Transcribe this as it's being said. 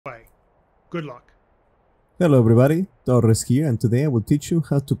Good luck. Hello everybody, Torres here, and today I will teach you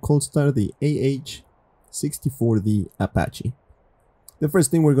how to cold start the AH-64D Apache. The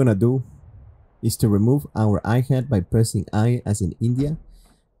first thing we're gonna do is to remove our IHAD by pressing I as in India.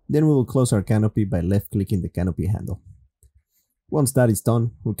 Then we will close our canopy by left-clicking the canopy handle. Once that is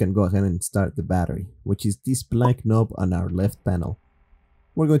done, we can go ahead and start the battery, which is this black knob on our left panel.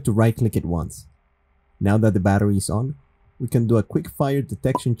 We're going to right-click it once. Now that the battery is on, we can do a quick fire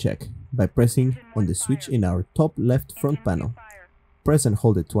detection check by pressing on the switch in our top left front panel. Press and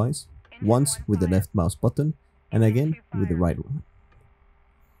hold it twice, once with the left mouse button and again with the right one.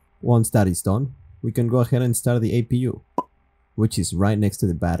 Once that is done, we can go ahead and start the APU, which is right next to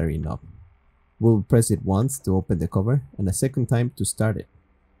the battery knob. We'll press it once to open the cover and a second time to start it.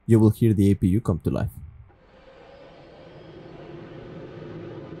 You will hear the APU come to life.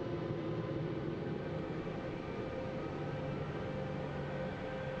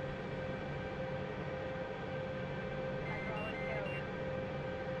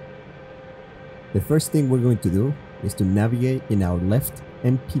 The first thing we're going to do is to navigate in our left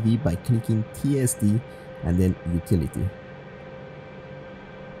MPD by clicking TSD and then Utility.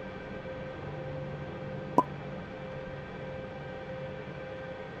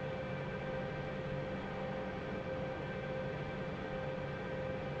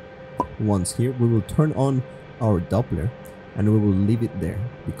 Once here, we will turn on our Doppler and we will leave it there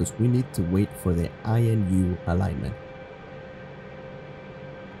because we need to wait for the INU alignment.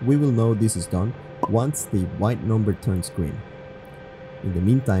 We will know this is done once the white number turns green. In the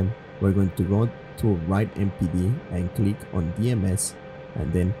meantime, we're going to go to righ MPD and click on DMS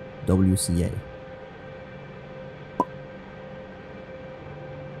and then WCA.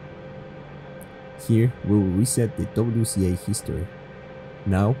 Here we will reset the WCA history.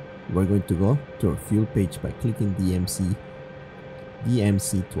 Now we're going to go to our fuel page by clicking DMC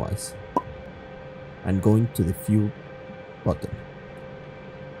twice and going to the fuel button.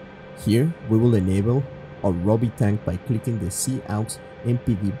 Here we will enable our Robbie tank by clicking the CAUX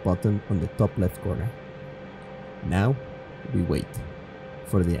MPD button on the top left corner. Now we wait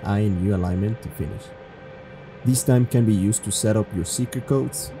for the INU alignment to finish. This time can be used to set up your secret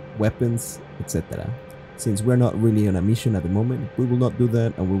codes, weapons, etc. Since we're not really on a mission at the moment, we will not do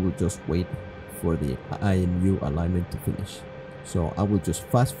that and we will just wait for the INU alignment to finish. So I will just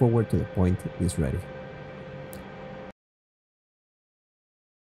fast forward to the point it's ready.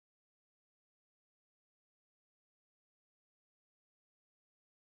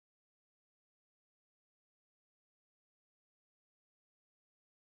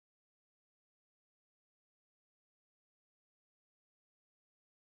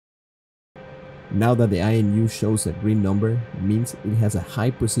 Now that the INU shows a green number, means it has a high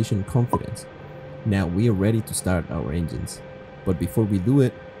precision confidence. Now we are ready to start our engines. But before we do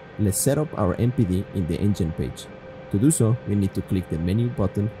it, let's set up our MPD in the engine page. To do so, we need to click the menu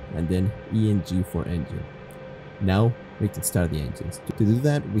button and then ENG for engine. Now we can start the engines. To do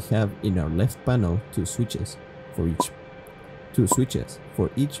that, we have in our left panel two switches for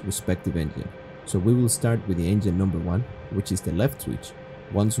each respective engine. So we will start with the engine number 1, which is the left switch.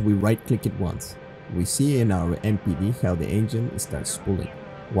 Once we right click it once, we see in our MPD how the engine starts spooling.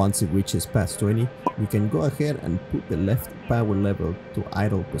 Once it reaches past 20, we can go ahead and put the left power level to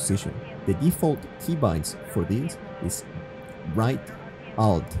idle position. The default keybinds for this is right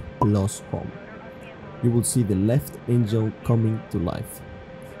Alt plus Home. You will see the left engine coming to life.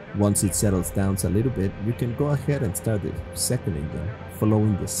 Once it settles down a little bit, you can go ahead and start the second engine,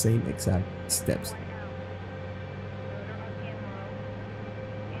 following the same exact steps.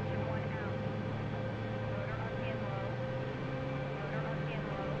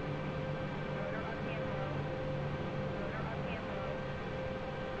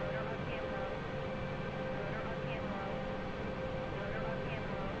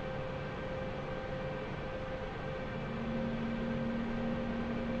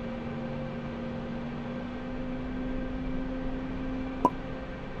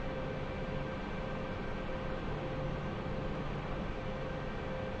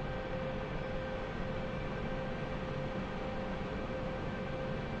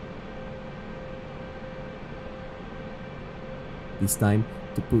 This time,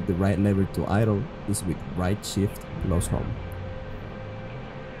 to put the right lever to idle is with right shift plus home.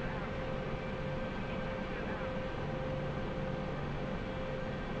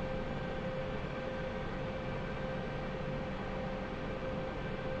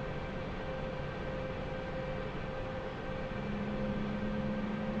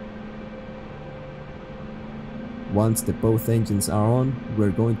 Once the both engines are on, we're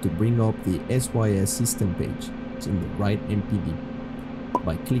going to bring up the SYS system page in the righ MPD.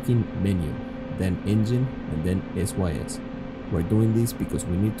 by clicking Menu, then Engine, and then SYS. We're doing this because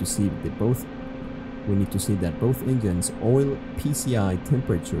we need to see that both engines' oil PCI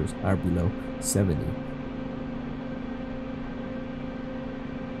temperatures are below 70.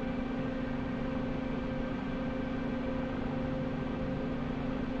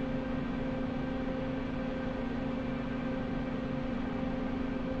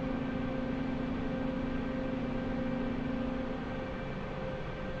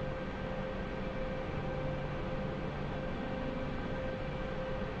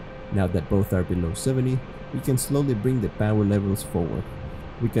 Now that both are below 70, we can slowly bring the power levels forward.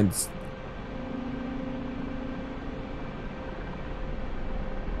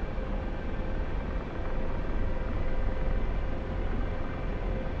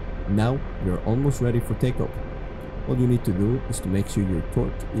 Now you're almost ready for takeoff. All you need to do is to make sure your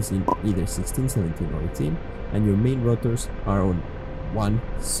torque is in either 16, 17 or 18 and your main rotors are on 1,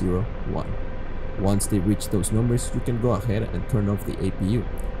 0, 1. Once they reach those numbers, you can go ahead and turn off the APU.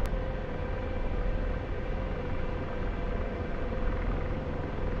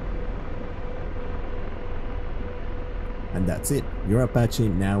 And that's it. Your Apache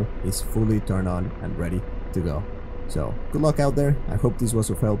now is fully turned on and ready to go. So good luck out there. I hope this was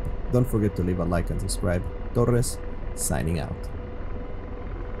of help. Don't forget to leave a like and subscribe. Torres, signing out.